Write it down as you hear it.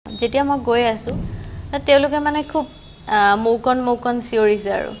যেতিয়া মই গৈ আছো তেওঁলোকে মানে খুব মৌকন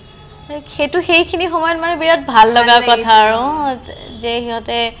চিঞৰিছে আৰু সেইটো সেইখিনি সময়ত মানে বিৰাট ভাল লগা কথা আৰু যে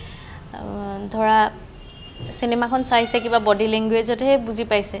সিহঁতে ধৰা সিনেমাখন চাইছে কিবা বডি ল্যাঙ্গুৱেজতহে বুজি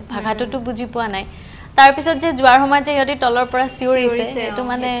পাইছে ভাষাটোতো বুজি পোৱা নাই তাৰ পিছত যে জোৱাৰ সময়ত যে সিহঁতি তলৰ পৰা চিঞৰিছে এটো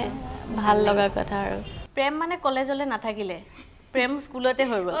মানে ভাল লগা কথা আৰু প্ৰেম মানে কলেজলৈ নাথাকিলে প্ৰেম স্কুলতে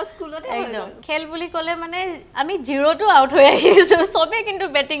হৈ গ'ল একদম খেল বুলি ক'লে মানে আমি জিৰোটো আউট হৈ আহিছো সবে কিন্তু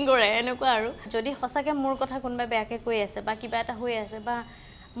বেটিং কৰে এনেকুৱা আৰু যদি সঁচাকে মোৰ কথা কোনবা বেয়াকে কৈ আছে বা কিবা এটা হৈ আছে বা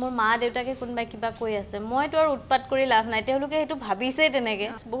মোৰ মা দেউতাকে কোনবা কিবা কৈ আছে মইতো আৰু উৎপাত কৰি লাভ নাই তেওঁলোকে হেতু ভাবিছে তেনেকে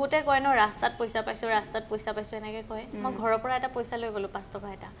বহুতে কয় ন ৰাস্তাত পইচা পাইছো এনেকে কয় মই ঘৰৰ পৰা এটা পইচা লৈ গলো 5 টকা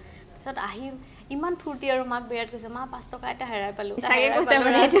এটা পিছত আহি ইমান ফুৰ্তি আৰু মাক বিৰাট কৈছে মা 5 টকা এটা হেৰাই পালো সাগে কৈছে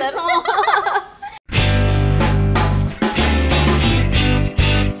মানে ৰাস্তাত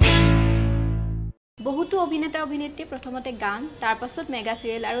বহুতো অভিনেতা অভিনেত্ৰী প্ৰথমতে গান তাৰ পাছত মেগা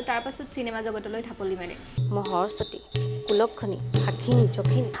সিৰিয়েল আৰু তাৰ পাছত সিনেমা জগতলৈ থাপলি মাৰে মহৰসতী কুলক্ষণী সাক্ষিনী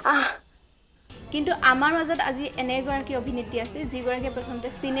চখিনী কিন্তু আমাৰ মাজত আজি এনেগৰাকী অভিনেত্ৰী আছে যিগৰাকী প্ৰথমতে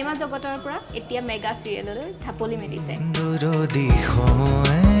সিনেমা জগতৰ পৰা এতিয়া মেগা সিৰিয়েললৈ থাপলি মেলিছে দুৰদি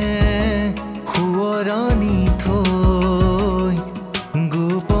সময়ে খুৱৰণি থৈ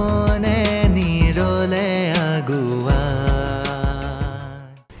গোপনে নিৰলে আগুৱা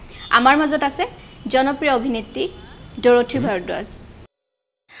আমাৰ মাজত আছে জনপ্ৰিয় অভিনেত্ৰী ডৰথী ভাৰদ্বাজ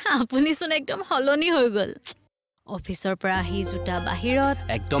আপুনি শুন একদম হলনি হৈ গল অফিসৰ পৰা আহি জুতা বাহিৰত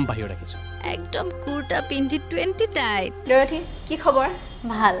একদম বাহিৰত ৰাখিছো একদম কুৰ্তা পিন্ধি 20 টাইট ডৰথী কি খবৰ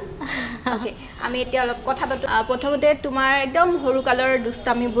ভাল ওকে আমি এতিয়া অলপ কথা পাতো প্ৰথমতে তোমাৰ একদম হৰুকালৰ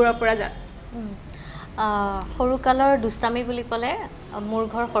দুষ্টামিবোৰৰ পৰা যা হৰুকালৰ দুষ্টামি বুলি ক'লে মোৰ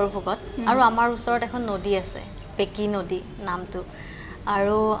ঘৰ সৰুভকত আৰু আমাৰ ওচৰত এখন নদী আছে পেকি নদী নামটো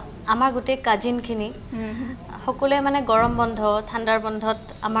আৰু আমাৰ গোটেই কাজিনখিনি সকলোৱে মানে গৰম বন্ধ ঠাণ্ডাৰ বন্ধত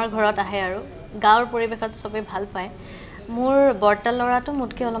আমাৰ ঘৰত আহে আৰু গাঁৱৰ পৰিৱেশত সবে ভাল পায় মোৰ বৰ্তা লৰাটো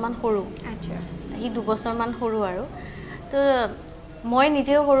মুটকে অলপমান সৰু আচ্ছা হি 2 বছৰমান সৰু আৰু তো মই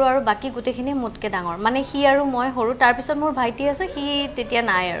নিজেও সৰু আৰু বাকি গোটেইখিনি মুটকে ডাঙৰ মানে হি আৰু মই সৰু তাৰ পিছত মোৰ ভাইটি আছে হি তেতিয়া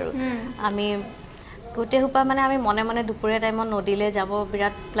নাই আৰু আমি গোটেই হুপা মানে আমি মনে মনে দুপৰীয়া টাইমত নদীলে যাব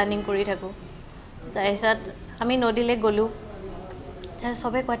বিৰাট প্ল্যানিং কৰি থাকো তাৰপিছত আমি নদীলে গলো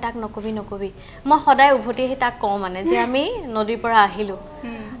সবে কয় তাক নকবি মই সদায় উভতি আহি তাক কওঁ মানে যে আমি নদীৰ পৰা আহিলো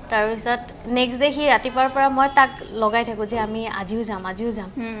তাৰপিছত নেক্সট ডে হি ৰাতিপুৱাৰ পৰা মই তাক লগাই থাকো যে আমি আজিও যাম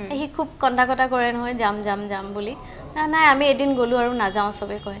হি খুব কন্দাকটা কৰে নহয় যাম বুলি নাই আমি এদিন গলো আৰু না যাও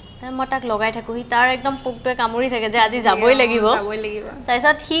সবে কয় মই তাক লগাই থাকো হি তাৰ একদম পোকটোৱে কামুৰি থাকে যে আজি যাবই লাগিব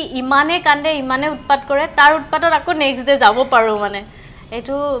তাৰপিছত হি ইমানে কান্দে ইমানে উৎপাত কৰে তাৰ উৎপাতত আকৌ নেক্সট ডে যাব পাৰো মানে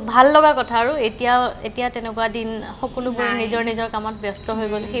এটো ভাল লগা কথা আৰু এতিয়া তেনেকুৱা দিন সকলোবোৰ নিজৰ কামত ব্যস্ত হৈ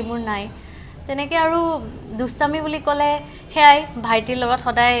গল সেইবোৰ নাই তেনেকে আৰু দুষ্টামি বুলি ক'লে হেয়াই ভাইটিৰ লগত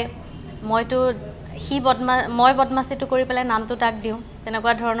সদায় মই বদমাছিটো কৰি পেলাই নামটো তাক দিও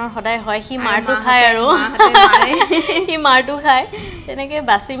তেনেকুৱা ধৰণৰ সদায় হয় হি মাৰটো খায় আৰু হি মাৰটো খায় তেনেকে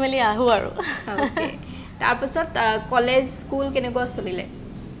বাসি মেলি আহু আৰু ওকে তাৰ পিছত কলেজ স্কুল কেনেকুৱা চলিলে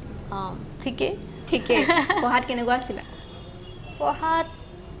ঠিকে পঢ়াত কেনেকুৱা আছিল পঢ়াত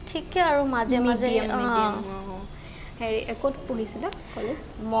ঠিকে আৰু মাজে হেৰি ক'ত পঢ়িছিলা কলেজ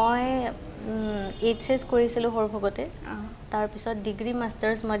মই এইচএস কৰিছিলো সৰভগতে তাৰ পিছত ডিগ্ৰী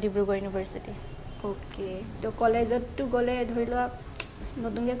মাষ্টাৰ্ছ মই ডিব্ৰুগড় ইউনিভাৰ্চিটি ওকে তো কলেজত তো গলে ধৰিলোৱা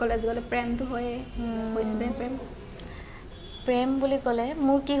নতুনকে কলেজ গলে প্ৰেমটো হৈছিলে প্ৰেম বুলি ক'লে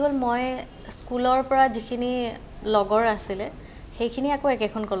মোৰ কি হ'ল মই স্কুলৰ পৰা যিখিনি লগৰ আছিলে সেইখিনি আকৌ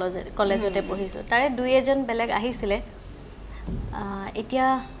একেখন কলেজতে পঢ়িছো তাৰে দুই এজন বেলেগ আহিছিলে এতিয়া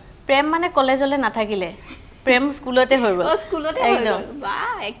প্ৰেম মানে কলেজলৈ নাথাকিলে প্ৰেম স্কুলতে হৈ গ'ল একদম বা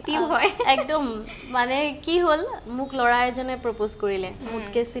এক্টিভ হয় একদম মানে কি হ'ল মোক লৰা এজনে প্ৰপ'জ কৰিলে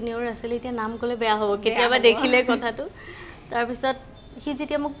মুটকে সিনিয়ৰ আছিল এতিয়া নাম ক'লে বেয়া হ'ব কেতিয়াবা দেখিলে কথাটো তাৰ পিছত হি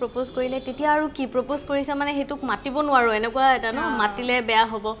যেতিয়া মোক প্ৰপ'জ কৰিলে তেতিয়া আৰু কি প্ৰপ'জ কৰিছে মানে হেতুক মাতিব নোৱাৰো এনেকুৱা এটা ন মাতিলে বেয়া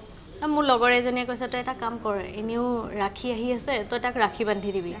হ'ব মোৰ লগৰ এজনীয়ে কৈছে তই এটা কাম কৰ এনেও ৰাখি আহি আছে তই তাক ৰাখি বান্ধি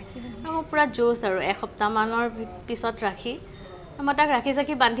দিবি মই পুৰা জোছ আৰু এসপ্তাহ মানৰ পিছত ৰাখি মই তাক ৰাখি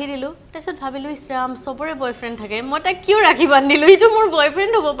সাকি বান্ধি দিলো তাৰপিছত ভাবিলো ইছৰাম সবৰে বয়ফ্ৰেণ্ড থাকে মই তাক কিয় ৰাখি বান্ধিলো ইটো মোৰ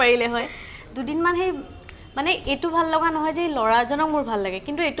বয়ফ্ৰেণ্ড হ'ব পাৰিলে হয় দুদিন মান হে মানে এটো ভাল লগা নহয় যে লৰাজনক মোৰ ভাল লাগে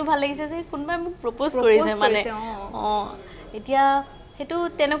কিন্তু এটো ভাল লাগিছে যে কোনবাই মোক প্ৰপ'জ কৰিছে মানে এতিয়া হেতু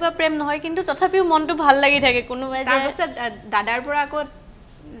তেনেকুৱা প্ৰেম নহয় কিন্তু তথাপিও মনটো ভাল লাগি থাকে কোনোবাই যে তাৰপিছত দাদাৰ পৰা আকৌ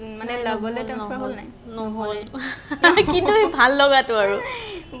মানে লবলে ট্ৰান্সফাৰ হল নাই নহল কিন্তু ভাল লগাটো আৰু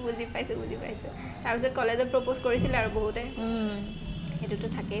বুজি পাইছো তাৰপিছত কলেজত প্ৰপ'জ কৰিছিল আৰু বহুতে হেতুটো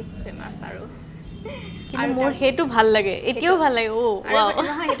থাকেই ফেমাস আৰু কিন্তু মোৰ হেতু ভাল লাগে এতিয়াও ভাল লাগে ও ওয়াও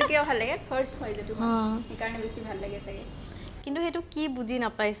নহয় হেতু কিয় ভাল লাগে ফাৰ্স্ট হয় যেটো সেইকাৰণে বেছি ভাল লাগে চাগে কিন্তু হেতু কি বুজি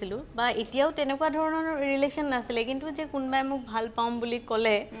নাপাইছিলো বা এতিয়াও তেনেকুৱা ধৰণৰ ৰিলেশন নাছিলে কিন্তু যে কোনবাই মোক ভাল পাম বুলি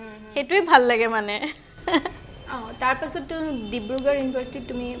ক'লে হেতুই ভাল লাগে মানে তাৰ পাছত তো ডিব্ৰুগড় ইউনিভাৰ্চিটিত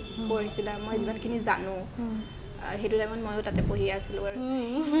তুমি পঢ়িছিলা মই যিমানখিনি জানো হেতু টাইমত ময়ো তাতে পঢ়ি আছিলো আৰু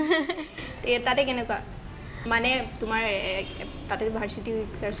তাতে কেনেকুৱা মানে তোমাৰ তাতে ভাৰ্চিটি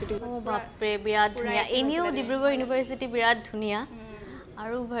সাৰ্চিটি বাপৰে বিৰাট ধুনীয়া এনেও ডিব্ৰুগড় ইউনিভাৰ্চিটি বিৰাট ধুনীয়া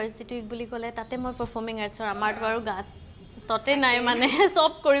আৰু ভাৰ্চিটি বুলি ক'লে তাতে মই পাৰফৰ্মিং আৰ্টছৰ আমাৰটো আৰু গাত ততে নাই মানে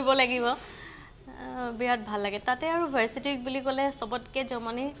সব কৰিব লাগিব বিৰাট ভাল লাগে তাতে আৰু ভাৰ্চিটি বুলি ক'লে সবতকে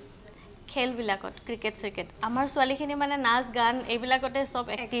জমনি খেলবিলাকত ক্ৰিকেট ক্ৰিকেট আমাৰ ছোৱালীখিনি মানে নাচ গান এইবিলাকতে সব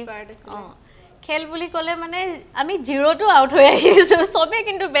এক্টিভ খেল বুলি ক'লে মানে আমি জিৰোটো আউট হৈ আহিছো সবে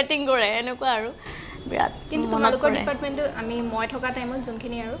কিন্তু বেটিং কৰে এনেকুৱা আৰু বিৰাট কিন্তু তোমালোকৰ ডিপাৰ্টমেন্টটো আমি মই থকা টাইমত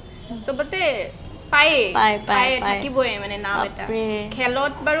যোনখিনি আৰু সবতে পাই থাকিবই মানে নাম এটা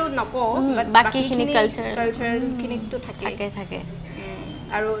খেলত বাৰু নকও বাকিখিনি কালচাৰেল খিনিটো থাকে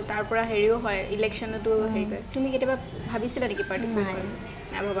আৰু তাৰ পৰা হেৰিও হয় ইলেকশনটো হেৰি কৰে তুমি কেতিয়াবা ভাবিছিলা নেকি পাৰ্টিচিপেট কৰিম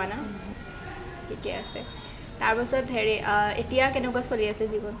না ভাবা না ঠিকে আছে তাৰ পাছত হেৰি এতিয়া কেনেকুৱা চলি আছে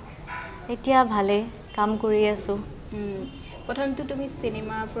জীৱন এতিয়া ভালে কাম কৰি আছো প্ৰথমটো তুমি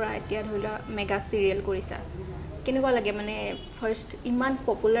সিনেমাৰ পৰা এতিয়া ধৰিলা মেগা সিৰিয়েল কৰিছা কেনেকুৱা লাগে মানে ফাৰ্স্ট ইমান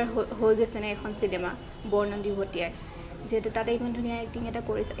পপুলাৰ হৈ গৈছে না এখন সিনেমা বৰ্ণালী ভটিয়াই যেটো তাতে ইমান ধুনীয়া এক্টিং এটা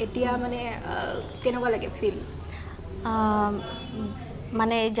কৰিছে এতিয়া মানে কেনেকুৱা লাগে ফিল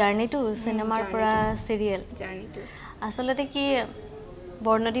মানে জাৰ্নিটো সিনেমাৰ পৰা সিৰিয়েল জাৰ্নিটো আসলতে কি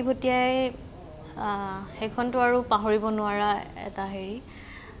বৰ্ণালী ভটিয়াই হেখনটো আৰু পাহৰিব নোৱাৰা এটা হেৰি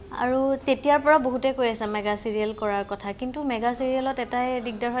আৰু তেতিয়াৰ পৰা বহুতে কৈ আছে মেগা সিৰিয়েল কৰাৰ কথা কিন্তু মেগা সিৰিয়েলত এটাই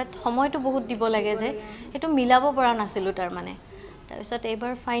দিগদাৰ হয় সময়টো বহুত দিব লাগে যে এটো মিলাব পৰা নাছিলো তাৰ মানে তাৰ পিছত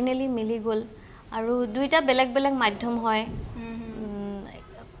এবাৰ ফাইনালি মিলি গল আৰু দুইটা বেলেগ বেলেগ মাধ্যম হয়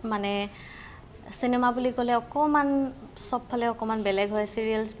মানে সিনেমা বুলি ক'লে অকমান সবফালে অকমান বেলেগ হয়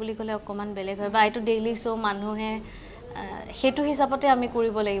সিৰিয়েলস বুলি ক'লে অকমান বেলেগ হয় বা এটো ডেইলি শো মানুহে হেতু হিচাপতে আমি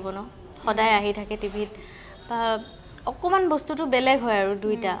কৰিব লাগিব ন সদায় আহি থাকে টিভিত বা অকমান বস্তুটো বেলেগ হয় আৰু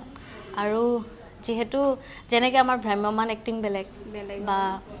দুইটা আৰু যেহেতু যেনেকৈ আমাৰ ভ্ৰাম্যমান এক্টিং বেলেগ বা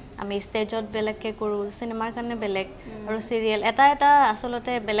আমি ষ্টেজত বেলেগকে কৰো সিনেমাৰ কাৰণে বেলেগ আৰু সিৰিয়েল এটা এটা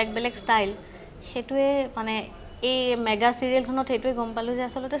আসলতে বেলেগ বেলেগ ষ্টাইল হেতুৱে মানে এই মেগা সিৰিয়েলখনত হেতুৱে গম পালো যে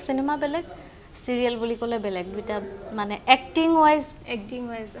আসলতে সিনেমা বেলেগ সিৰিয়েল বুলি ক'লে বেলেগ দুইটা মানে এক্টিং ওয়াইজ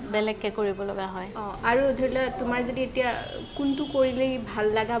বেলেগকে কৰিব লগা হয় আৰু ধৰিলা তোমাৰ যদি এতিয়া কোনটো কৰিলে ভাল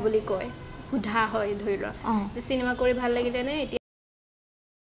লাগা বুলি কয় সুধা হয় ধৰিলা যে সিনেমা কৰি ভাল লাগিলে নে এতিয়া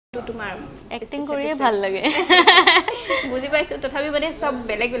তোমাৰ এক্টিং কৰিয়ে ভাল লাগে বুজি পাইছো তথাপি মানে সব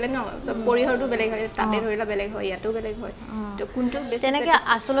বেলেগ বেলেগ ন সব পৰিহৰটো বেলেগ হয় তাতে ধৰিলা বেলেগ হয় ইয়াতো বেলেগ হয় তো কোনটো বেছি তেনেকে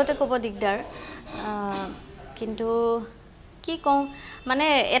আসলতে ক'ব দিগদাৰ কিন্তু কি কওঁ মানে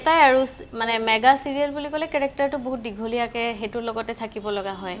এটাই আৰু মানে মেগা সিৰিয়েল বুলি ক'লে ক্যাৰেক্টাৰটো বহুত দীঘলীয়াকে হেতুৰ লগতে থাকিব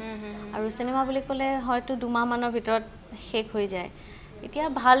লগা হয় আৰু সিনেমা বুলি ক'লে হয়তো 2 মাহ মানৰ ভিতৰত শেষ হৈ যায় এতিয়া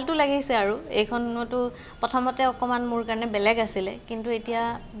ভালটো লাগিছে আৰু এইখনটো প্ৰথমতে অকমান মোৰ কাৰণে বেলেগ আছিলে কিন্তু এতিয়া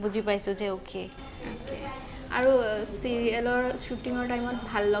বুজি পাইছো যে ওকে আৰু সিৰিয়েলৰ শুটিংৰ টাইমত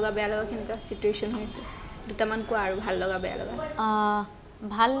ভাল লগা বেয়া লগা কেনেকুৱা সিচুৱেচন হৈছে দুটামান কোৱা আৰু ভাল লগা বেয়া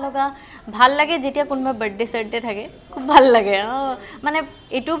লগা ভাল লাগে যেতিয়া কোনোবা বাৰ্থডে সাৰ্থডে থাকে খুব ভাল লাগে মানে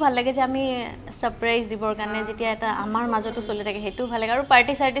এটো ভাল লাগে যে আমি সাৰপ্ৰাইজ দিবৰ কাৰণে যেতিয়া এটা আমাৰ মাজতো চলি থাকে হেতু ভাল লাগে আৰু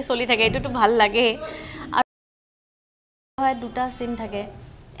পাৰ্টি সাৰ্টি চলি থাকে এটোটো ভাল লাগে হয় দুটা সিন থাকে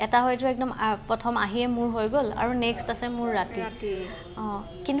এটা হয়তো একদম প্ৰথম আহিয়ে মোৰ হৈ গল আৰু নেক্সট আছে মোৰ ৰাতি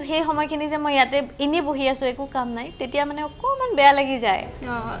কিন্তু সেই সময়খিনি যে মই ইয়াতে ইনি বহি আছো একো কাম নাই তেতিয়া মানে অকমান বেয়া লাগি যায়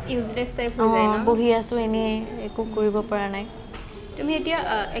ইউজলেস টাইপ হৈ যায় না বহি আছো ইনি একো কৰিব পৰা নাই তুমি এতিয়া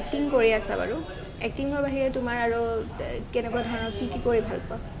এক্টিং কৰি আছা বাৰু এক্টিংৰ বাহিৰে তোমাৰ আৰু কেনেকুৱা ধৰণৰ কি কৰি ভাল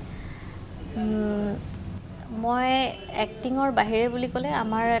পোৱা মই এক্টিংৰ বাহিৰে বুলি ক'লে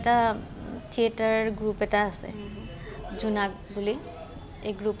আমাৰ এটা থিয়েটাৰ গ্ৰুপ এটা আছে জুনাক বুলি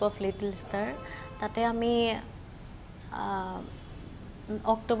a group of little star তাতে আমি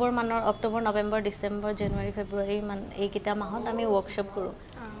অক্টোবৰ নৱেম্বৰ ডিসেম্বৰ জানুৱাৰী ফেব্ৰুৱাৰী মান এইকিটা মাহত আমি ওয়াৰ্কশ্বপ কৰো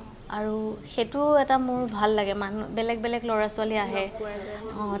আৰু হেতু এটা মোৰ ভাল লাগে বেলেগ বেলেগ লৰা ছোৱালী আহে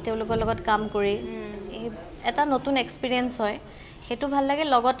তেওঁলোকৰ লগত কাম কৰি এটা নতুন এক্সপেৰিয়েন্স হয় হেতু ভাল লাগে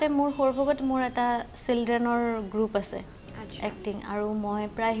লগতে মোৰ হৰভগত মোৰ এটা চিলড্ৰেনৰ গ্ৰুপ আছে এক্টিং আৰু মই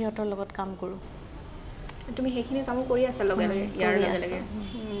প্ৰায় হিহঁতৰ লগত কাম কৰো তুমি হেখিনি কাম কৰি আছা লগে লগে ইয়াৰ লগে লগে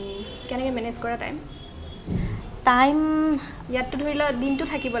কেনেকৈ মেনেজ কৰা টাইম ইয়াতটো ধৰিলা দিনটো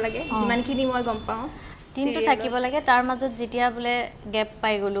থাকিব লাগে যিমানখিনি মই গম পাওঁ দিনটো থাকিব লাগে তাৰ মাজত যেতিয়া বলে গ্যাপ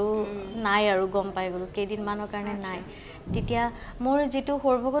পাই গলো নাই আৰু গম পাই গলো কেইদিন মানৰ কাৰণে নাই তেতিয়া মোৰ যেটো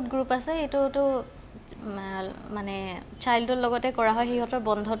হৰভগত গ্ৰুপ আছে এটোটো মানে চাইল্ডৰ লগতে কৰা হয় হিহঁতৰ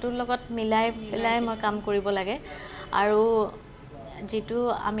বন্ধটোৰ লগত মিলাই পেলাই মই কাম কৰিব লাগে আৰু যেটো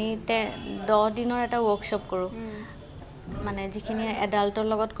আমি 10 দিনৰ এটা ওয়াৰ্কশ্বপ কৰো মানে যিখিনি এডাল্টৰ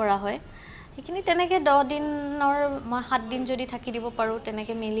লগত কৰা হয় সেইখিনি তেনেকে 10 দিনৰ মই 7 দিন যদি থাকি দিব পাৰো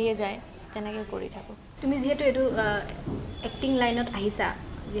তেনেকে মিলিয়ে যায় তেনেকে কৰি থাকো তুমি যেহেতু এটো এক্টিং লাইনত আহিছা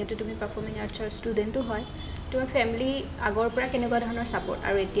যেহেতু তুমি পাৰফৰ্মিং আৰ্টসৰ ষ্টুডেন্টও হয় তোমাৰ ফ্যামিলি আগৰ পৰা কেনেকুৱা ধৰণৰ সাপোৰ্ট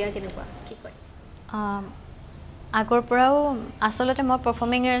আৰু এতিয়া কেনেকুৱা কি কয় আগৰ পৰাও আসলতে মই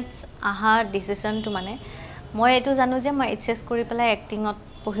পাৰফৰ্মিং আৰ্টস আহা ডিসিশনটো মানে মই এটো জানো যে মই এইচএস কৰি পেলাই এক্টিংত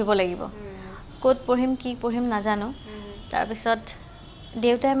পঢ়িব লাগিব কোত পঢ়িম কি পঢ়িম নাজানো তাৰ পিছত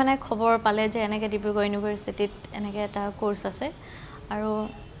দেউতাই মানে খবৰ পালে যে এনেকে ডিব্ৰুগড় ইউনিভাৰ্সিটিত এনেকে এটা কোৰ্স আছে আৰু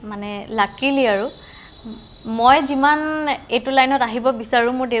মানে লাকিলি আৰু মই যিমান এটো লাইনত আহিব বিচাৰো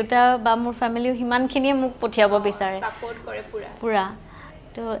মোৰ দেউতা বা মোৰ ফ্যামিলিও হিমানখিনিয়ে মোক পঠিয়াব বিচাৰে সাপোৰ্ট কৰে পুৰা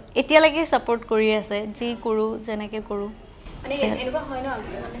তো এতিয়া লাগি সাপোৰ্ট কৰি আছে যি কৰো যেনেকে কৰো মানে এনেকুৱা হয় ন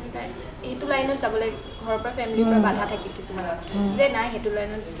কিছুমান এটো লাইনত যাবলৈ ঘৰৰ পৰা ফ্যামিলিৰ পৰা বাধা থাকে কিছুমান যে নাই হেতু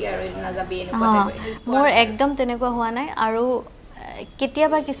লাইনত কি আৰু নাযাবি এনেকুৱা মোৰ একদম তেনেকুৱা হোৱা নাই আৰু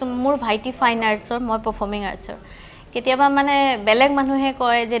কেতিয়াবা কিছু মোৰ ভাইটি ফাইন আৰ্টছৰ মই পাৰফৰ্মিং আৰ্টছৰ কেতিয়াবা মানে বেলেগ মানুহে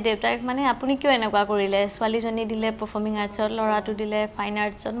কয় যে দেউতাক মানে আপুনি কিয় এনেকুৱা কৰিলে ছোৱালীজনী দিলে পাৰফৰ্মিং আৰ্টছৰ লৰাটো দিলে ফাইন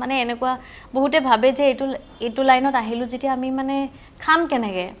আৰ্টছৰ মানে এনেকুৱা বহুতে ভাবে যে এটো লাইনত আহিলো যেতিয়া আমি মানে খাম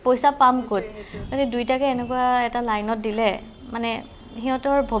কেনেকে পইচা পাম কত মানে দুইটাকে এনেকুৱা এটা লাইনত দিলে মানে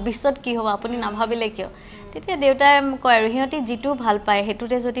হিয়তৰ ভৱিষ্যত কি হ'ব আপুনি নাভাবিলে কিয় তেতিয়া দেউতাই কয় আৰু হিয়তি জিতু ভাল পায়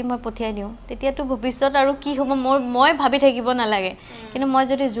হেতুতে যদি মই পঠিয়াই দিও তেতিয়াটো ভৱিষ্যত আৰু কি হ'ব মই ভাবি থাকিব নালাগে কিন্তু মই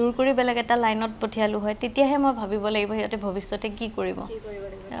যদি জোৰ কৰি বেলেগ এটা লাইনত পঠিয়ালো হয় তেতিয়াহে মই ভাবিব লাগিব হিয়তে ভৱিষ্যতে কি কৰিব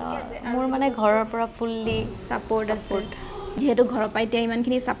মোৰ মানে ঘৰৰ পৰা ফুললি সাপোৰ্ট যেহেতু ঘৰৰ পৰা এতিয়া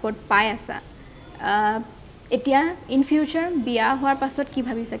ইমানখিনি সাপোৰ্ট পাই আছা এতিয়া ইন ফিউচাৰ বিয়া হোৱাৰ পাছত কি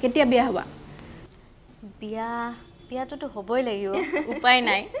ভাবিছা কেতিয়া বিয়া হবা বিয়াটো হ'বই লাগিব উপায়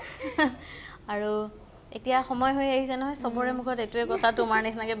নাই আৰু এতিয়া সময় হৈ আহিছে নহয় সবৰে মুখত এটোৱে কথা তোমাৰ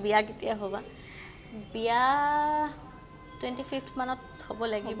নিচিনাকে বিয়া কেতিয়া হবা বিয়া 25th মানত হ'ব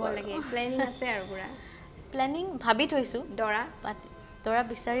লাগিব প্ল্যানিং আছে আৰু পুৰা প্ল্যানিং ভাবি থৈছো দৰা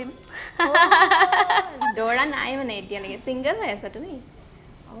বিচাৰিম দৰা নাই মানে এতিয়া লাগে সিঙ্গেল হৈ আছা তুমি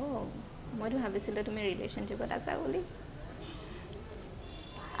মইতো ভাবিছিলো তুমি ৰিলেশনশ্বিপত আছা বুলি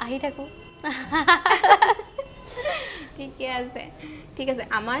আহি থাকো ঠিক আছে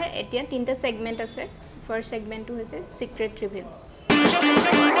আমাৰ এতিয়া তিনটা সেগমেন্ট আছে ফাৰ্স্ট সেগমেন্টটো হৈছে সিক্ৰেট ৰিভিল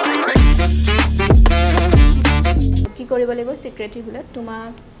কি কৰিব লাগিব সিক্ৰেট ৰিভিলত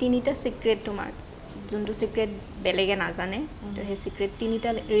তোমাক তিনিটা সিক্ৰেট তোমাৰ যোনটো সিক্ৰেট বেলেগে নাজানে তো সেই সিক্ৰেট তিনিটা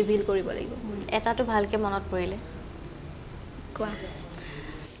ৰিভিল কৰিব লাগিব এটাটো ভালকে মনত পৰিলে কোৱা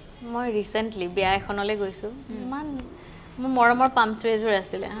মই ৰিসেন্টলি বিয়া এখনলৈ গৈছো ইমান মোৰ মৰমৰ পামচু এযোৰ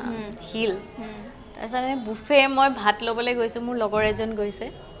আছিলে হিল তাৰছানে বুফে মই ভাত লবলৈ গৈছো মোৰ লগৰ এজন গৈছে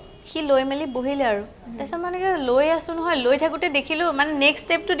সি লৈ মেলি বহিলে আৰু তাৰছ মানে লৈ আছো নহয় লৈ থাকোতে দেখিলো মানে নেক্সট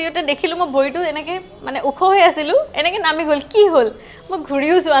স্টেপটো দিওতে দেখিলো মই ভৰিটো এনেকে মানে ওখ হৈ আছিল এনেকে নামি গল কি হল মই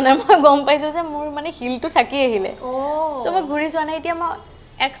ঘুৰিও যোৱা নাই মই গম পাইছো যে মোৰ মানে হিলটো থাকি আহিলে তো মই ঘুৰি যোৱা নাই এতিয়া মই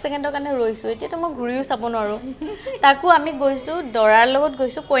 1 সেকেন্ডৰ কাৰণে ৰৈছো এতিয়া তো মই ঘুৰিও চাব নোৱাৰো তাকো আমি গৈছো দৰাৰ লগত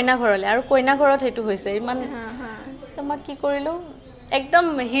গৈছো কইনা ঘৰলে আৰু কইনা ঘৰত হেতু হৈছে ইমান তো মই কি কৰিলো একদম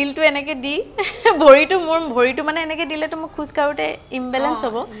হিলটো এনেকে দি ভৰিটো মানে এনেকে দিলে তো মই খুজ কাৰোতে ইমবেলেন্স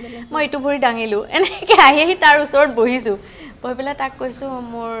হ'ব মই ইটো ভৰি ডাঙিলো এনেকে আহি তাৰ ওচৰত বহিছো বহি পেলাই তাক কৈছো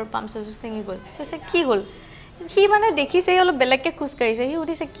মোৰ পামচুজু চিঙি গল কৈছে কি হল সি মানে দেখিছে অলপ বেলেগকে খুজ কাৰিছে সি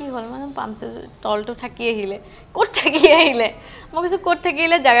উঠিছে কি হল মানে পামচুজু তলটো থাকি আহিলে ক'ত থাকি আহিলে মই কৈছো ক'ত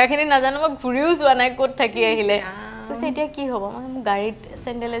থাকিলে জাগাখিনি নাজানো মই ঘুৰিও যোৱা নাই ক'ত থাকি আহিলে কৈছে এতিয়া কি হ'ব মানে মোৰ গাড়ীত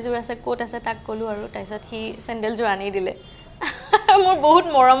চেন্ডেল এযোৰ আছে ক'ত আছে তাক কলো আৰু তাৰপিছত সি চেন্ডেলযোৰ আনি দিলে মোৰ বহুত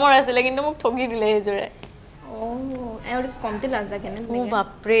মৰমৰ আছিল কিন্তু মোক ঠগি দিলে এজোৰে আৰু কমতে লাজ লাগে না ও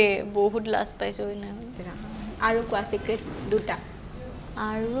বাপৰে বহুত লাজ পাইছো না আৰু কোৱা সিক্ৰেট দুটা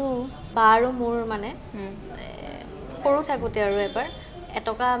আৰু বাৰো মোৰ মানে সৰু থাকোতে আৰু এবাৰ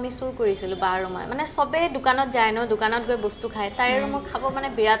এটকা আমি চুৰ কৰিছিলো বাৰো মানে সবে দোকানত যায় ন দোকানত গৈ বস্তু খায় তাইৰ মই খাব মানে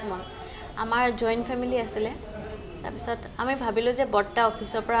বিৰাট মন আমাৰ জয়েন্ট ফ্যামিলি আছিলে তাৰপিছত আমি ভাবিলো যে বৰ্তা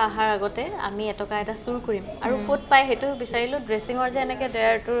অফিচৰ পৰা আহাৰ আগতে আমি এটকা এটা চুৰ কৰিম আৰু ক'ত পাই হেতু বিচাৰিলো ড্ৰেছিংৰ যে এনেকে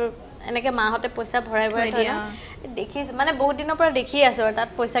ডেয়াৰটো এনেকে মাহতে পইচা ভৰাই থয় দেখি মানে বহুত দিনৰ পৰা দেখি আছো আৰু তাত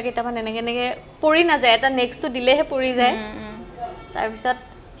পইচা কেইটামান এনেকে পৰি না যায় এটা নেক্সটটো দিলেহে পৰি যায় তাৰপিছত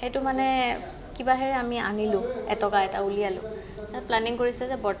হেতু মানে কিবাহেৰে আমি আনিলো এটকা এটা উলিয়ালো তাত প্ল্যানিং কৰিছে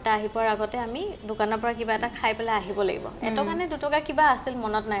যে বৰ্তা আহি পোৱাৰ আগতে আমি দোকানৰ পৰা কিবা এটা খাই পেলাই আহিব লাগিব এটকা নে দুটকা কিবা আছিল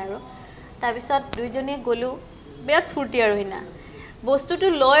মনত নাই আৰু তাৰপিছত দুইজনী গলো বিৰাট ফুৰ্তি আৰু হিনা বস্তুটো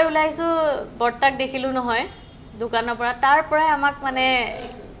লৈ ওলাইছো বৰ্তাক দেখিলো নহয় দোকানৰ পৰা তাৰ পৰাই আমাক মানে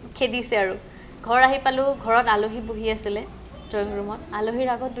খেদিছে আৰু ঘৰ আহি পালো ঘৰত আলহী বহি আছিল ড্ৰয়িং ৰুমত আলহীৰ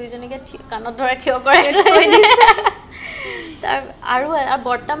আগত দুইজনীকে কানত ধৰাই থিয় কৰাই তাৰ আৰু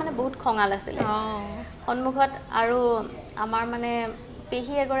বৰ্তা মানে বহুত খঙাল আছিলে সন্মুখত আৰু আমাৰ মানে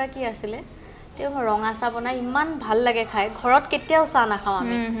পেহী এগৰাকী আছিলে তেওঁ ৰঙা চাহ বনাই ইমান ভাল লাগে খাই ঘৰত কেতিয়াও চাহ নাখাওঁ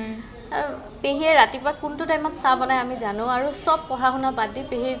আমি পেহীয়ে ৰাতিপুৱা কোনটো টাইমত চাহ বনাই আমি জানো আৰু সব পঢ়া শুনা বাদ দি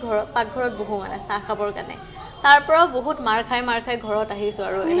পেহীৰ ঘৰত পাকঘৰত বহো মানে চাহ খাবৰ কাৰণে তাৰ পৰাও বহুত মাৰ খাই ঘৰত আহিছো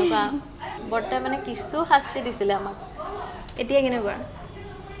আৰু এনেকুৱা বৰ্তাই মানে কিছু শাস্তি দিছিলে আমাক এতিয়া কেনেকুৱা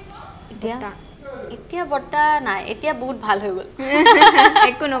এতিয়া বৰ্তা নাই এতিয়া বহুত ভাল হৈ গ'ল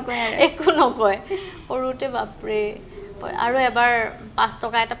একো নকয় সৰুতে বাপৰে আৰু এবাৰ 5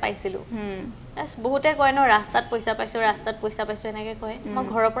 টকা এটা পাইছিলো বহুতে কয় ন ৰাস্তাত পইচা পাইছো এনেকৈ কয় মই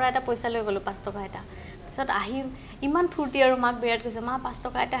ঘৰৰ পৰা এটা পইচা লৈ গ'লো 5 টকা এটা তাৰপিছত আহি ইমান ফূৰ্তি আৰু মাক বিৰাট কৈছে মা 5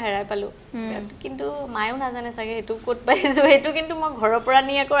 টকা এটা হেৰাই পালো কিন্তু মায়েও নাজানে চাগে সেইটো ক'ত পাইছো সেইটো কিন্তু মই ঘৰৰ পৰা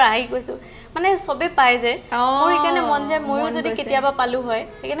নি আকৌ আহি কৈছো মানে চবে পাই যে মোৰ সেইকাৰণে মন যায় ময়ো যদি কেতিয়াবা পালো হয়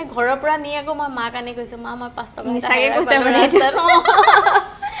সেইকাৰণে ঘৰৰ পৰা নি আকৌ মই মাক আনি কৈছো মা মই 5 টকা এটা হেৰাই পালো ৰাস্তাত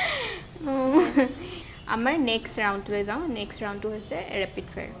আমাৰ নেক্সট ৰাউণ্ডলৈ যাওঁ নেক্সট ৰাউণ্ডটো হৈছে ৰেপিড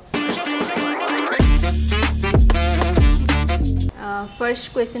ফায়াৰ ফাৰ্ষ্ট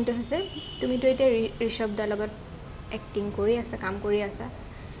কুৱেশ্যনটো হৈছে তুমিতো এতিয়া ঋষভ দাৰ লগত এক্টিং কৰি আছা কাম কৰি আছা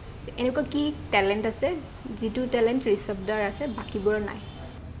এনেকুৱা কি টেলেণ্ট আছে যিটো টেলেণ্ট ঋষভ দাৰ আছে বাকীবোৰৰ নাই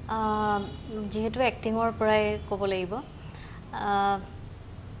যেহেতু এক্টিঙৰ পৰাই ক'ব লাগিব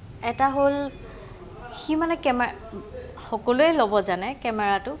এটা হ'ল সি মানে কেমেৰা সকলোৱে ল'ব জানে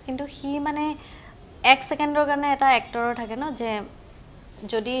কেমেৰাটো কিন্তু সি মানে 1 সেকেন্ডৰ কাৰণে এটা এক্টৰৰ থাকে ন যে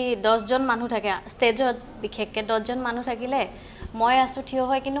যদি 10 জন মানুহ থাকে ষ্টেজত বিশেষকৈ 10 জন মানুহ থাকিলে মই আছো থিয়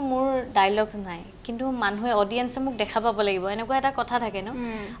হয় কিন্তু মোৰ ডায়লগ নাই কিন্তু মানুহে অডিয়েন্সে মোক দেখা পাব লাগিব এনেকুৱা এটা কথা থাকে ন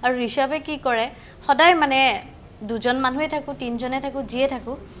আৰু ঋষভে কি কৰে সদায় মানে 2 জন মানুহে থাকো 3 জনে থাকো যিয়ে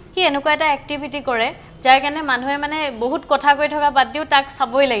থাকো কি এনেকুৱা এটা এক্টিভিটি কৰে যাৰ কাৰণে মানুহে মানে বহুত কথা কৈ থকা বাদ দিও তাক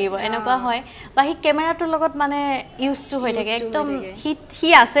চাবই লাগিব এনেকুৱা হয় বা হি কেমেৰাটোৰ লগত মানে ইউজ টু হৈ থাকে একদম হি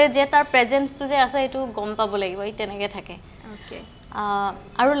আছে যে তাৰ প্ৰেজেন্সটো যে আছে এটো গম পাব লাগিব ই তেনেকৈ থাকে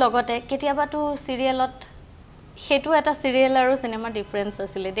আৰু লগতে কেতিয়াবাটো সিৰিয়েলত হেতু এটা সিৰিয়েল আৰু সিনেমা ডিফাৰেন্স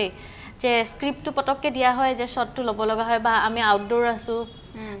আছিল দেই যে স্ক্ৰিপ্টটো পটককে দিয়া হয় যে শটটো ল'ব লগা হয় বা আমি আউটডোৰ আছো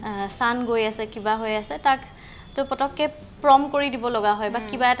সান গৈ আছে কিবা হৈ আছে তাক তো পটককে প্ৰম কৰি দিব লগা হয় বা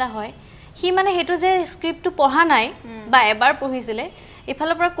কিবা এটা হয় হি মানে হেতু যে স্ক্ৰিপ্টটো পঢ়া নাই বা এবাৰ পঢ়িছিলে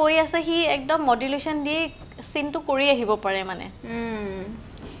ইফালৰ পৰা কৈ আছে হি একদম মডুলেশন দি সিনটো কৰি আহিব পাৰে মানে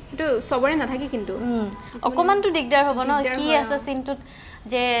হেতু সবৰে নাথাকি কিন্তু অকমানটো দিগদাৰ হ'ব ন কি আছে সিনটো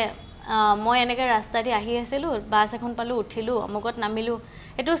যে মই এনেকৈ ৰাস্তা দি আহি আছিলো বাস এখন পালো উঠিলো আমগত নামিলো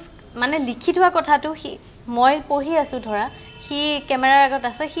এটো মানে লিখি থোৱা কথাটো মই পঢ়ি আছো ধৰা হি কেমেৰাৰ আগত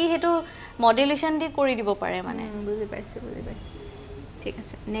আছে হি হেতু মডুলেশন দি কৰি দিব পাৰে মানে বুজি পাইছো ঠিক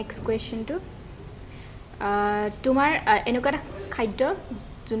আছে নেক্সট কোৱেশ্চনটো তোমাৰ এনেকুৱা খাদ্য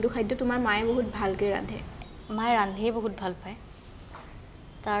যোনটো খাদ্য তোমাৰ মায়ে বহুত ভালকৈ ৰান্ধে মায়ে ৰান্ধি বহুত ভাল পায়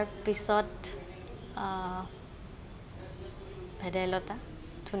তাৰ পিছত ভেদাইলতা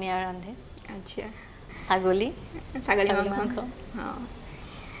ধুনিয়া ৰান্ধে আচ্ছা ছাগলী মাংস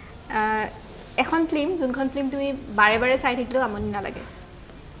এখন ফিল্ম যোনখন ফিল্ম তুমি বাৰে বাৰে চাই থাকিলেও আমনি নালাগে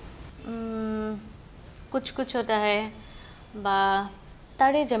कुछ कुछ होता है বা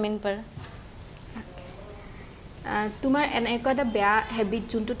तारे जमीन पर তোমাৰ এনেকুৱা এটা বেয়া হেবিট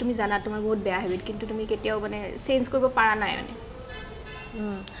যোনটো তুমি জানা তোমাৰ বহুত বেয়া হেবিট কিন্তু তুমি কেতিয়াও মানে চেঞ্জ কৰিব পাৰা নাই মানে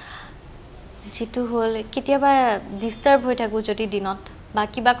যেটো হল কেতিয়াবা ডিস্টার্ব হৈ থাকো যদি দিনত বা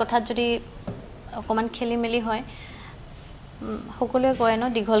কিবা কথাত যদি অকমান খেলি মেলি হয় সকলোৱে কয় ন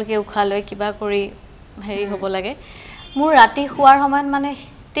দীঘলকে উখা লৈ কিবা কৰি হেৰি হ'ব লাগে মোৰ ৰাতি শুৱাৰ সময়ত মানে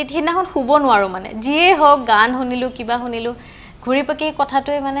তেতিয়াখন শুব নোৱাৰো মানে যিয়ে হওক গান শুনিলো কিবা শুনিলো ঘুৰি পকি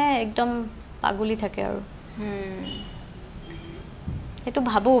কথাটোৱে মানে একদম পাগুলি থাকে আৰু এটো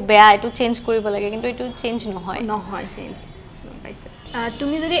ভাবো বেয়া এটো চেঞ্জ কৰিব লাগে কিন্তু এটো চেঞ্জ নহয় চেঞ্জ পাইছে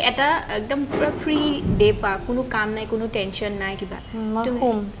তুমি যদি এটা একদম পুৰা ফ্ৰী ডে পা কোনো কাম নাই কোনো টেনশন নাই কিবা তুমি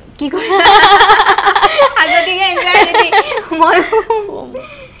কি কৰা আগতিকে এনজাইটি মই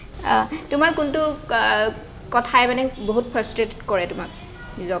তোমাৰ কোনটো কথাই মানে বহুত ফ্ৰাস্ট্ৰেটেড কৰে তোমাক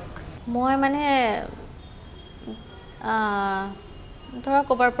নিজক মই মানে ধৰা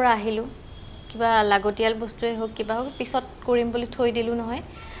কবাৰ পৰা আহিলো কিবা লাগতিয়াল বস্তুৱে হোক কিবা হোক পিছত কৰিম বুলি থৈ দিলু নহয়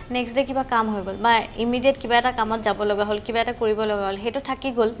নেক্সট ডে কিবা কাম হৈ গল বা ইমিডিয়েট কিবা এটা কামত যাব লগা হল কিবা এটা কৰিব লগা হল হেতু থাকি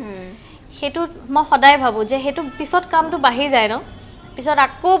গল হেতু মই সদায় ভাবো যে হেতু পিছত কামটো বাঢ়ি যায় ন পিছত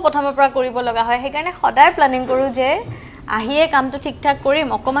আকৌ প্ৰথমৰ পৰা কৰিব লগা হয় সেইকাৰণে সদায় প্ল্যানিং কৰো যে আহিয়ে কামটো ঠিকঠাক কৰিম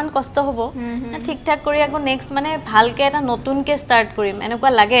অকমান কষ্ট হ'ব ঠিকঠাক কৰি আকৌ নেক্সট মানে ভালকে এটা নতুনকে ষ্টাৰ্ট কৰিম এনেকুৱা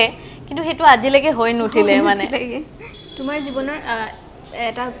লাগে কিন্তু হেতু আজিলৈকে হৈ নুঠিলে মানে তোমাৰ জীৱনৰ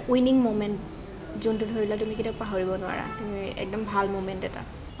এটা উইনিং মোমেন্ট যোনটো ধৰিলা তুমি কিটা পাহৰিব নোৱাৰা তুমি একদম ভাল মোমেন্ট এটা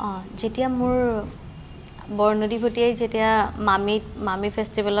যেতিয়া মোৰ বৰনদী ভটিয়াই যেতিয়া মামি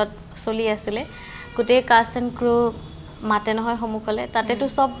ফেষ্টিভেলত চলি আছিলে গোটেই কাষ্ট এণ্ড ক্ৰু মাতে নহয় সন্মুখলে তাতেতো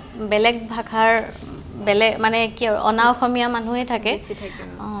সব বেলেগ ভাষাৰ বেলেগ মানে কি অনা অসমীয়া মানুহে থাকে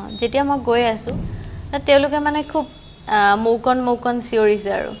যেতিয়া মই গৈ আছো তেওঁলোকে মানে খুব মৌকন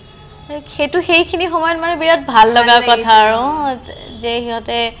চিঞৰিছে আৰু সেইটো সেইখিনি সময়ত মানে বিৰাট ভাল লগা কথা আৰু যে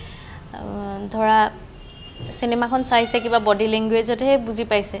সিহঁতে ধৰা সিনেমাখন চাইছে কিবা বডি ল্যাঙ্গুৱেজতহে বুজি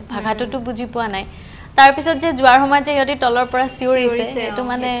পাইছে ভাষাটোতো বুজি পোৱা নাই তাৰ পিছত যে জোৱাৰ সময়ত যে সিহঁতি তলৰ পৰা চিঞৰিছে এটো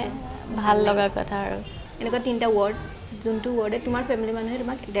মানে ভাল লগা কথা আৰু এনেকুৱা তিনটা ওয়াৰ্ড যোনটো ওয়াৰ্ডে তোমাৰ ফ্যামিলি মানুহে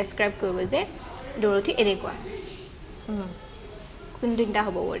তোমাক ডেসক্ৰাইব কৰিব যে ডৰথি এনেকুৱা কোন তিনটা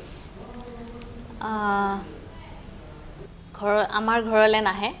হ'ব ওয়াৰ্ড ঘৰ আমাৰ ঘৰলে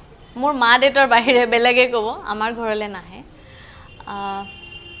নাহে মোৰ মা দেউতাৰ বাহিৰে বেলেগে ক'ব আমাৰ ঘৰলে নাহে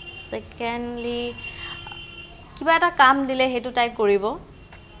সেকেন্ডলি কিবা এটা কাম দিলে হেতু তাই কৰিব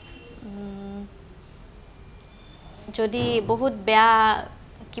যদি বহুত বেয়া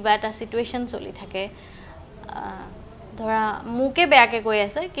কিবা এটা সিচুৱেশন চলি থাকে ধৰা মুকে বেয়াকে কৈ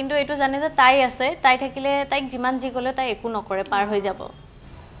আছে কিন্তু এটো জানে যে তাই আছে তাই থাকিলে তাইক যিমান জি গলে তাই একো নকৰে পাৰ হৈ যাব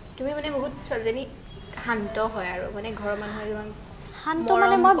তুমি মানে বহুত চলজনী শান্ত হয় আৰু মানে ঘৰৰ মানুহৰ শান্ত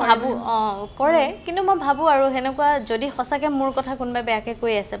মানে মই ভাবু কৰে কিন্তু মই ভাবু আৰু হেনেকুৱা যদি হসাকে মোৰ কথা কোনবা বেয়াকে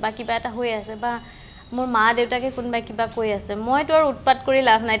কৈ আছে বা কিবা এটা হৈ আছে বা মোৰ মা দেউতাকে কোনবা কিবা কৈ আছে মই তো আৰু উৎপাত কৰি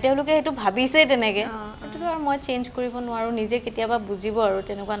লাভ নাই তেওঁলোকে হেতু ভাবিছে তেনেকে এটো আৰু মই চেঞ্জ কৰিব নোৱাৰো নিজে কেতিয়াবা বুজিব আৰু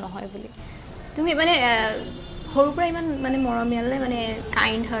তেনেকুৱা নহয় বুলি তুমি মানে সৰুৰ পৰা ইমান মানে মৰমিয়ালে মানে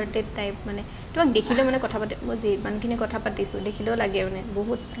কাইন্ড হাৰ্টেড টাইপ মানে তোমাক দেখিলে মানে কথা পাতে মই যে মানখিনি কথা পাতিছো দেখিলেও লাগে মানে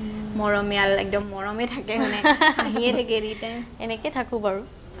বহুত মৰমিয়াল একদম মৰমে থাকে মানে আহিয়ে থাকে ৰিতে এনেকে থাকো বাৰু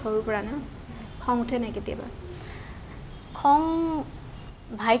সৰুৰ পৰা না খং উঠে নাই কেতিয়াবা খং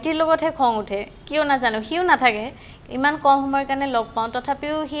ভাইটিৰ লগতহে খং উঠে কিয় না জানো হিও নাথাকে ইমান কম সময়ৰ কাৰণে লগ পাও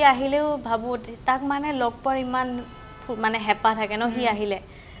তথাপিও হি আহিলেও ভাবু তাক মানে লগ পোৱাৰ ইমান মানে হেপা থাকে ন হি আহিলে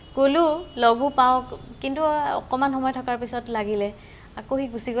কলু লগু পাও কিন্তু অকমান সময় থকাৰ পিছত লাগিলে আকৌ হি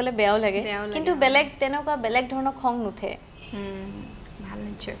গুছি গলে বেয়াও লাগে কিন্তু বেলেগ তেনেকুৱা বেলেগ ধৰণৰ খং নুঠে ভাল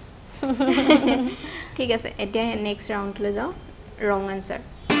নিশ্চয় ঠিক আছে এতিয়া নেক্সট ৰাউন্ড লৈ যাও ৰং আনসাৰ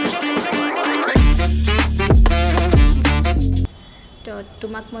তো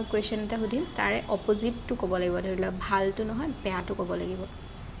তোমাক মই কোৱেশ্চন এটা সুধিম তাৰে অপোজিট টু ক'ব লাগিব ধৰিলা ভালটো নহয় বেয়াটো ক'ব লাগিব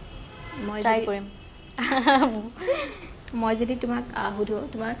মই ট্ৰাই কৰিম মই যদি তোমাক সুধো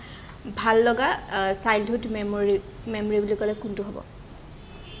তোমাৰ ভাল লগা চাইল্ডহুড মেমৰি বুলি ক'লে কোনটো হ'ব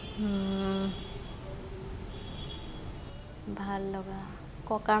ভাল লগা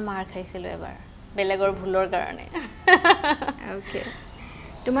ককাৰ মাৰ খাইছিলো এবাৰ বেলেগৰ ভুলৰ কাৰণে ওকে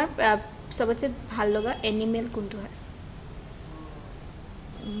তোমাৰ সবতছে ভাল লগা এনিমেল কোনটো হয়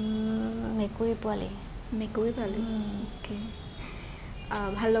মেকুৰী পোৱালি ওকে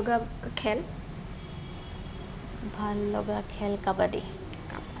ভাল লগা খেল কাবাডী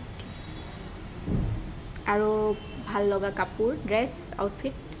আৰু ভাল লগা কাপোৰ ড্ৰেছ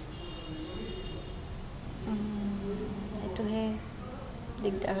আউটফিট এটোহে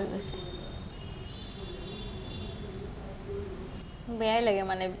দিগদাৰ হৈ গৈছে বেয়াই লাগে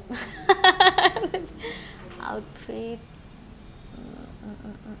মানে আউটফিট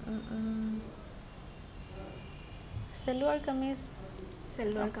সেলুৱাৰ কামিজ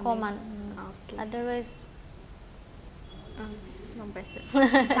কমান আদাৰৱাইজ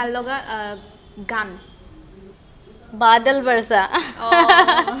ভাল লগা গান বাদল বৰসা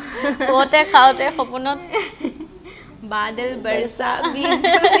কোতে খাওতে সপোনত বাদল বৰসা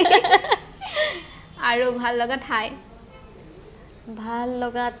আৰু ভাল লগা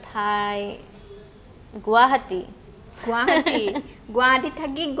ঠাই গুৱাহাটী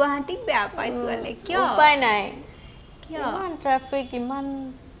থাকি গুৱাহাটীক বেয়া পাইছো আলে কিয় উপায় নাই কিয় ইমান ট্ৰাফিক ইমান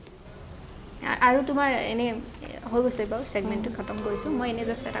আৰু তোমাৰ এনে হৈ গৈছে বাৰু সেগমেন্টটো খতম কৰিছো মই এনে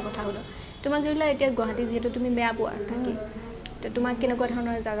জাস্ট এটা কথা হলো তোমাক ধৰিলা এতিয়া গুৱাহাটী যেহেতু তুমি বেয়া পোৱা থাকি তো তোমাক কেনেকুৱা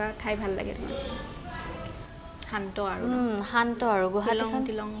ধৰণৰ জায়গা ঠাই ভাল লাগে তোমাৰ শান্ত আৰু গুৱাহাটীখন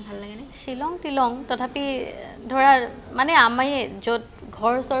তিলং ভাল লাগে নে শিলং তিলং তথাপি ধৰা মানে আমি যত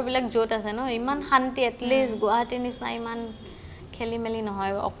ঘৰ চৰবিলাক যত আছে ন ইমান শান্তি এটলিষ্ট গুৱাহাটী নিচিনা ইমান খেলি মেলি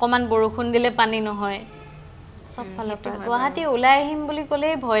নহয় অকমান বৰষুণ দিলে পানী নহয় সব ফালৰ পৰা গুৱাহাটী ওলাই আহিম বুলি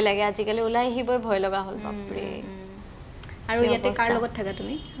ক'লেই ভয় লাগে আজিকালি ওলাই আহিবই ভয় লগা হ'ল বাপৰে আৰু ইয়াতে কাৰ লগত থাকা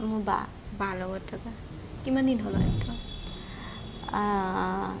তুমি মোৰ বা লগত থাকা কিমান দিন হ'ল এটা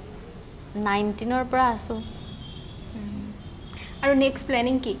 19 পৰা আছো আৰু নেক্সট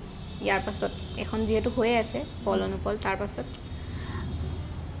প্ল্যানিং কি ইয়াৰ পাছত এখন যেহেতু হৈ আছে পলনুপল তাৰ পাছত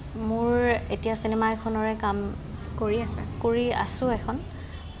মোৰ এতিয়া সিনেমা এখনৰে কাম কৰি আছো এখন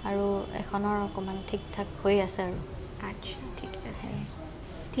আৰু এখনৰ অকমান ঠিক ঠাক হৈ আছে আৰু আচ্ছা ঠিক আছে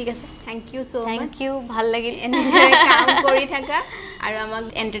ঠিক আছে থ্যাংক ইউ সো মাচ থ্যাংক ইউ ভাল লাগিল এনেদৰে কাম কৰি থাকা আৰু আমাক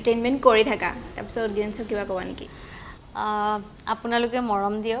এন্টাৰটেইনমেন্ট কৰি থাকা তাৰপিছত অডিয়েন্সক কিবা ক'বা নেকি আপোনালোকে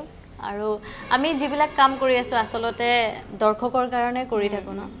মৰম দিয়ক আৰু আমি যিবিলাক কাম কৰি আছো আসলতে দৰ্শকৰ কাৰণে কৰি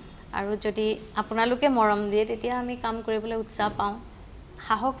থাকো ন আৰু যদি আপোনালোকে মৰম দিয়ে তেতিয়া আমি কাম কৰিবলৈ উৎসাহ পাওঁ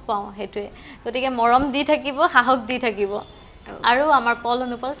সাহস পাওঁ হেতুৱে গতিকে মৰম দি থাকিব সাহস দি থাকিব আৰু আমাৰ পল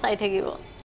অনুপল চাই থাকিব